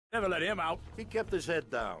Never let him out. He kept his head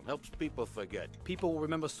down. Helps people forget. People will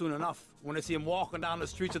remember soon enough. When they see him walking down the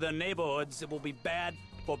streets of their neighborhoods, it will be bad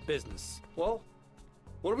for business. Well,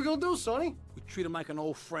 what are we gonna do, Sonny? We treat him like an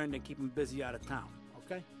old friend and keep him busy out of town,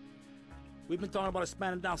 okay? We've been talking about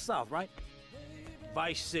expanding down south, right?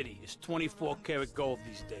 Vice City is 24-karat gold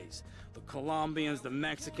these days. The Colombians, the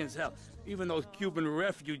Mexicans, hell, even those Cuban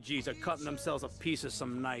refugees are cutting themselves a piece of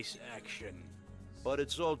some nice action. But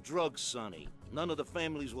it's all drugs, Sonny. None of the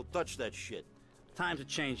families will touch that shit. Times are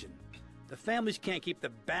changing. The families can't keep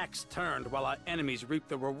their backs turned while our enemies reap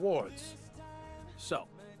the rewards. So,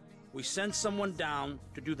 we send someone down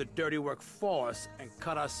to do the dirty work for us and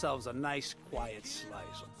cut ourselves a nice, quiet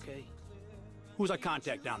slice, okay? Who's our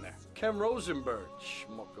contact down there? Ken Rosenberg,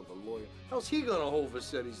 schmuck of a lawyer. How's he gonna hold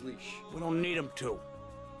Vassetti's leash? We don't need him to.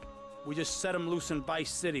 We just set him loose in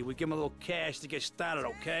Vice City. We give him a little cash to get started,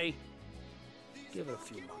 okay? Give it a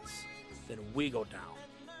few months. Then we go down.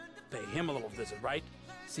 Pay him a little visit, right?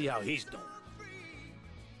 See how he's doing.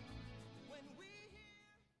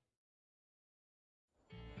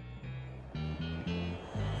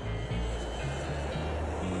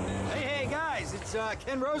 Hey, guys, it's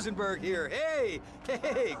Ken Rosenberg here. Hey,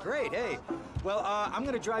 great, hey. Well, I'm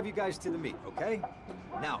gonna drive you guys to the meet, okay?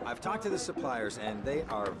 Now, I've talked to the suppliers, and they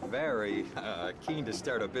are very keen to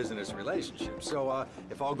start a business relationship. So,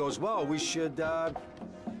 if all goes well, we should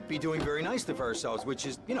be doing very nicely for ourselves, which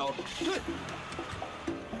is, you know, good.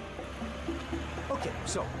 Okay,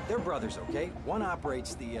 so they're brothers, okay? One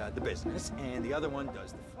operates the business, and the other one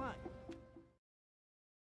does the flying.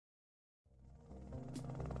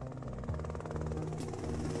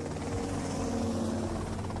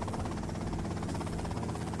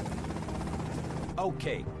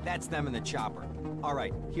 Okay, that's them in the chopper. All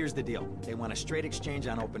right, here's the deal. They want a straight exchange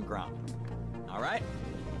on open ground. All right?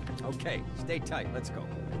 Okay, stay tight. Let's go.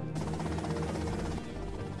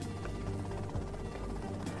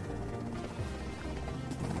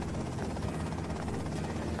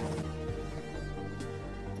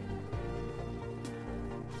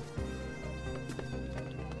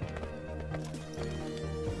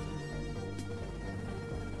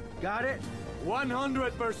 Got it?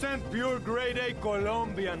 100% pure grade A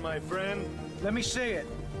Colombian, my friend. Let me see it.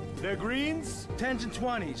 The greens? 10s and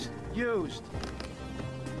 20s. Used.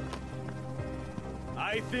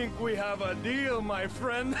 I think we have a deal, my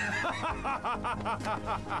friend. Oh,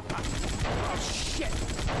 shit!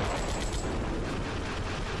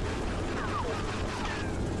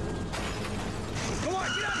 Come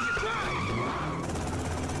on, get out of here! Drive!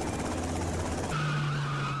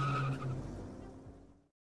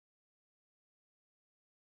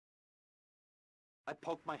 I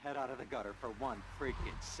poked my head out of the gutter for 1 freaking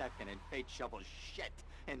second and fate shovels shit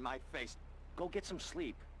in my face. Go get some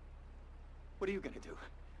sleep. What are you gonna do?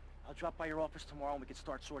 I'll drop by your office tomorrow and we can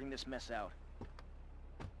start sorting this mess out.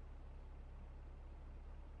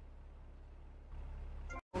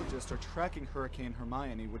 Geologists are tracking Hurricane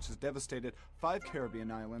Hermione, which has devastated 5 Caribbean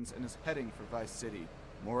islands and is heading for Vice City.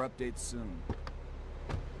 More updates soon.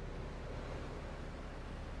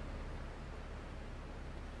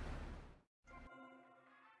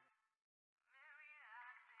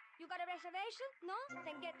 You got a reservation? No?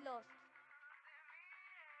 Then get lost.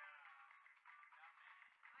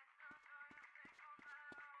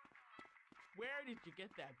 Where did you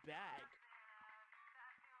get that bag?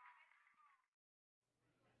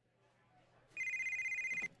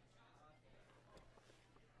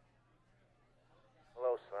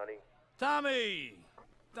 Hello, Sonny. Tommy!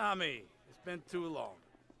 Tommy, it's been too long.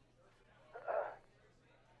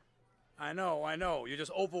 I know. You're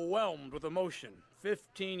just overwhelmed with emotion.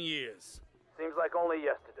 15 years. Seems like only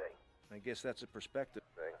yesterday. I guess that's a perspective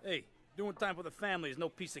thing. Hey, doing time for the family is no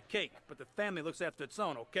piece of cake, but the family looks after its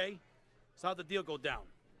own, okay? So how'd the deal go down?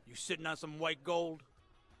 You sitting on some white gold?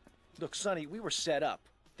 Look, Sonny, we were set up.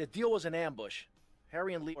 The deal was an ambush.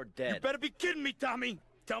 Harry and Lee are dead. You better be kidding me, Tommy!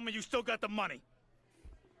 Tell me you still got the money.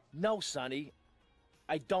 No, Sonny.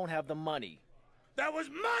 I don't have the money. That was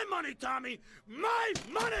my money, Tommy! My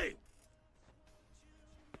money!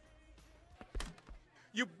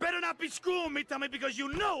 You better not be screwing me, Tommy, because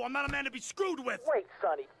you know I'm not a man to be screwed with! Wait,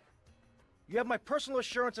 Sonny. You have my personal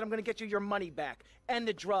assurance that I'm gonna get you your money back, and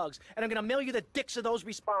the drugs, and I'm gonna mail you the dicks of those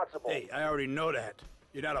responsible. Hey, I already know that.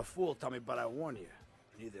 You're not a fool, Tommy, but I warn you.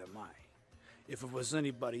 Neither am I. If it was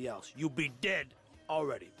anybody else, you'd be dead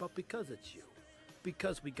already. But because it's you,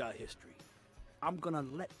 because we got history, I'm gonna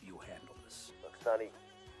let you handle this. Look, Sonny, you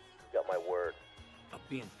got my word. I'll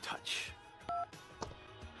be in touch.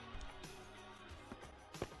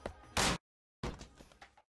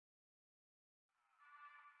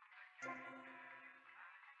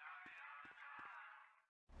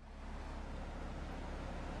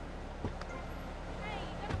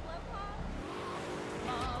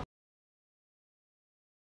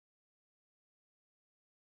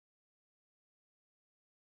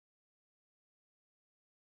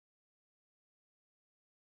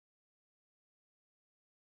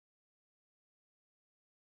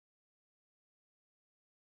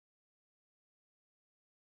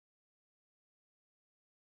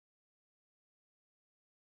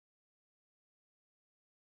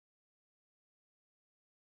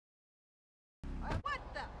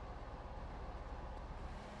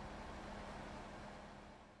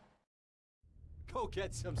 Go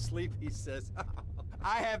get some sleep, he says.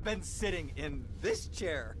 I have been sitting in this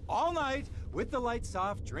chair all night with the lights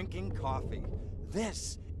off, drinking coffee.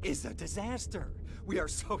 This is a disaster. We are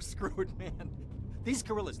so screwed, man. These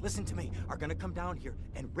gorillas, listen to me, are gonna come down here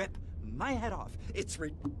and rip my head off. It's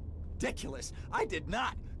ridiculous. I did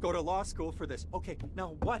not go to law school for this. Okay,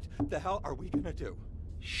 now what the hell are we gonna do?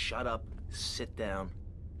 Shut up, sit down,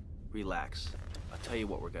 relax. I'll tell you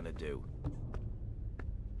what we're gonna do.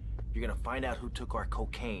 You're gonna find out who took our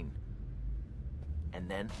cocaine. And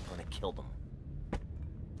then we're gonna kill them.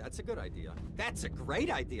 That's a good idea. That's a great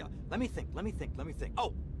idea. Let me think.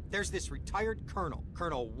 Oh, there's this retired colonel,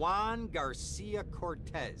 Colonel Juan Garcia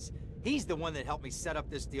Cortez. He's the one that helped me set up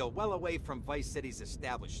this deal well away from Vice City's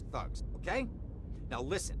established thugs, okay? Now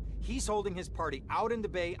listen, he's holding his party out in the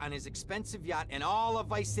bay on his expensive yacht, and all of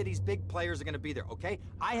Vice City's big players are gonna be there, okay?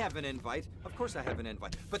 I have an invite. Of course I have an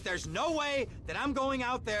invite. But there's no way that I'm going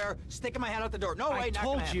out there, sticking my head out the door. No way, I not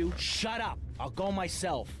told gonna happen. you, shut up. I'll go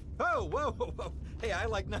myself. Oh, whoa. Hey, I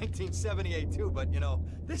like 1978 too, but you know,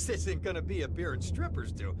 this isn't gonna be a beer and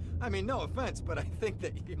strippers do. I mean, no offense, but I think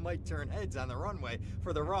that you might turn heads on the runway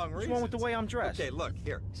for the wrong reasons. What's wrong with the way I'm dressed? Okay, look,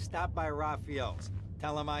 here, stop by Raphael's.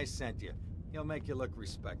 Tell him I sent you. He'll make you look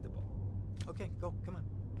respectable. Okay, go, come on.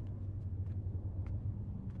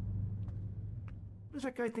 What does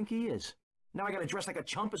that guy think he is? Now I gotta dress like a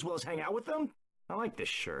chump as well as hang out with them? I like this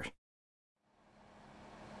shirt.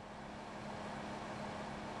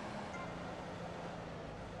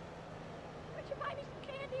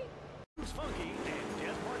 It's funky and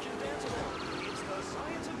Death March and danceable. It's the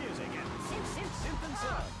science of music and synth and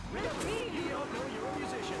sound. Remember, you don't know you're a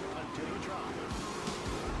musician until you try.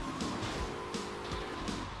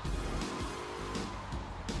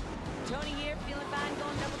 Tony here, feeling fine,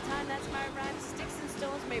 going double time. That's my rhyme. Sticks and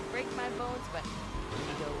stones may break my bones, but when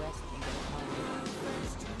you go west, you gotta find me.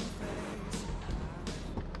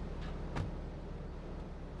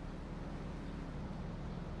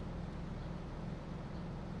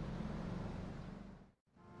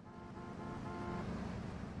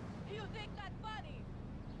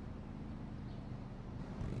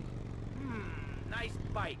 Nice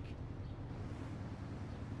bike.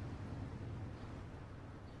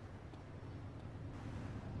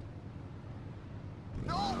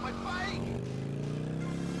 No, my bike!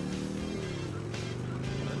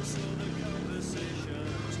 And so the conversation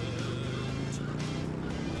turned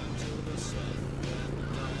until the sun went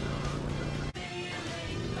down.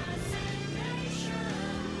 Feeling fascination,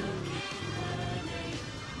 looking, learning,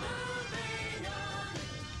 moving on.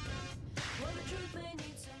 Well, the truth may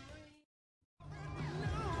need some.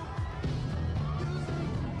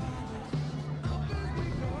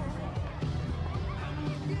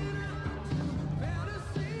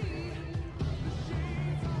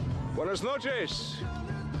 Buenas noches.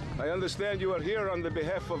 I understand you are here on the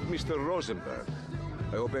behalf of Mr. Rosenberg.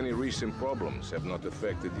 I hope any recent problems have not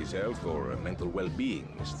affected his health or mental well-being,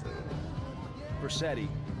 Mr. Versetti.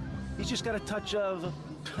 He's just got a touch of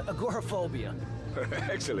agoraphobia.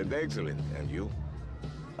 Excellent. And you?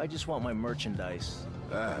 I just want my merchandise.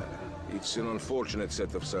 It's an unfortunate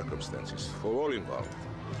set of circumstances for all involved.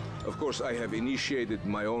 Of course, I have initiated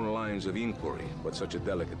my own lines of inquiry, but such a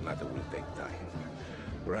delicate matter will take time.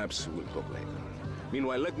 Perhaps we'll talk later.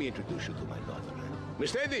 Meanwhile, let me introduce you to my daughter.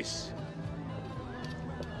 Mercedes!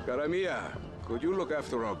 Cara mia, could you look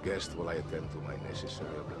after our guest while I attend to my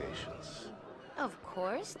necessary obligations? Of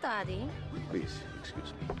course, Daddy. Please,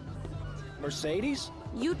 excuse me. Mercedes?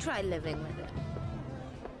 You try living with it.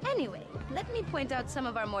 Anyway, let me point out some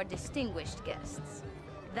of our more distinguished guests.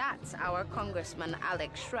 That's our Congressman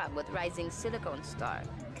Alex Shrub with rising silicone star,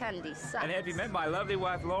 Candy Sachs. And have you met my lovely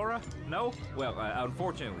wife, Laura? No? Well,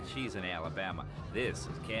 unfortunately, she's in Alabama. This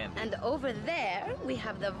is Candy. And over there, we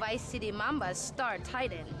have the Vice City Mamba's star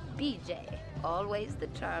titan, BJ. Always the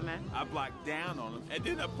charmer. I blocked down on him, and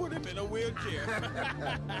then I put him in a wheelchair.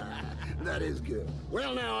 That is good.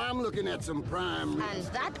 Well, now, I'm looking at some prime... And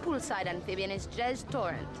that poolside amphibian is Jez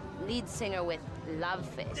Torrent, lead singer with Love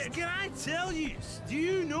Fist. Can I tell you, do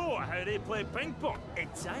you know how they play ping pong in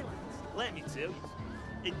silence? Let me tell you.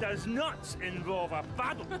 It does not involve a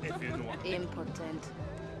paddle, if you know what I mean. Impotent.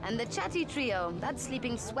 And the chatty trio, that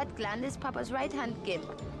sleeping sweat gland is Papa's right-hand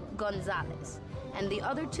gimp, Gonzalez. And the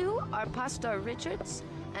other two are Pastor Richards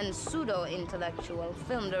and pseudo-intellectual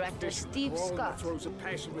film director Steve Scott. Throws a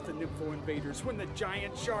passion with the nympho invaders when the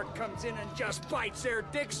giant shark comes in and just bites their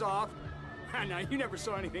dicks off. Now, you never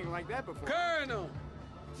saw anything like that before. Colonel,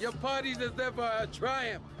 your party is ever a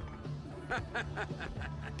triumph.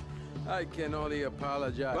 I can only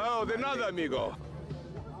apologize. Oh, de nada, amigo.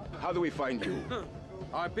 How do we find you?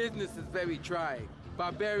 Our business is very trying.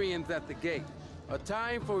 Barbarians at the gate. A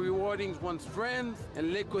time for rewarding one's friends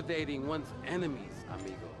and liquidating one's enemies,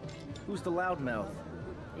 amigo. Who's the loudmouth?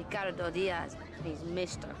 Ricardo Diaz. He's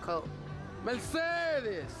Mr. Cole.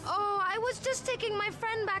 Mercedes! Oh, I was just taking my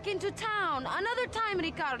friend back into town. Another time,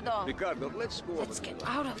 Ricardo. Ricardo, let's go. Let's get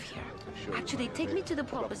out of here. Actually, take me to the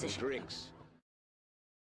pole position. Drinks.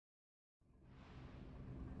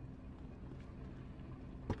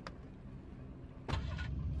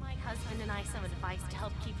 My husband and I some advice to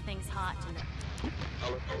help keep things hot and... Will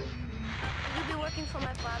you be working for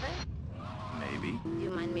my father? Maybe. Do you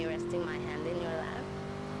mind me resting my hand in your lap?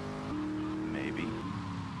 Maybe.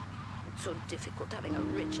 It's so difficult having a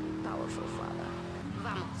rich and powerful father.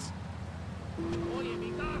 Vamos. Oye,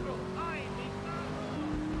 mi carro! ¡Ay, mi carro!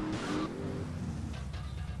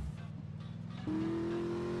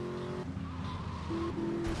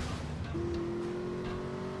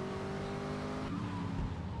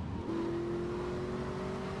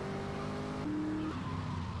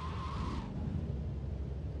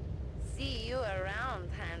 See you around,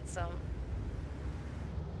 handsome.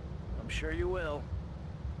 I'm sure you will.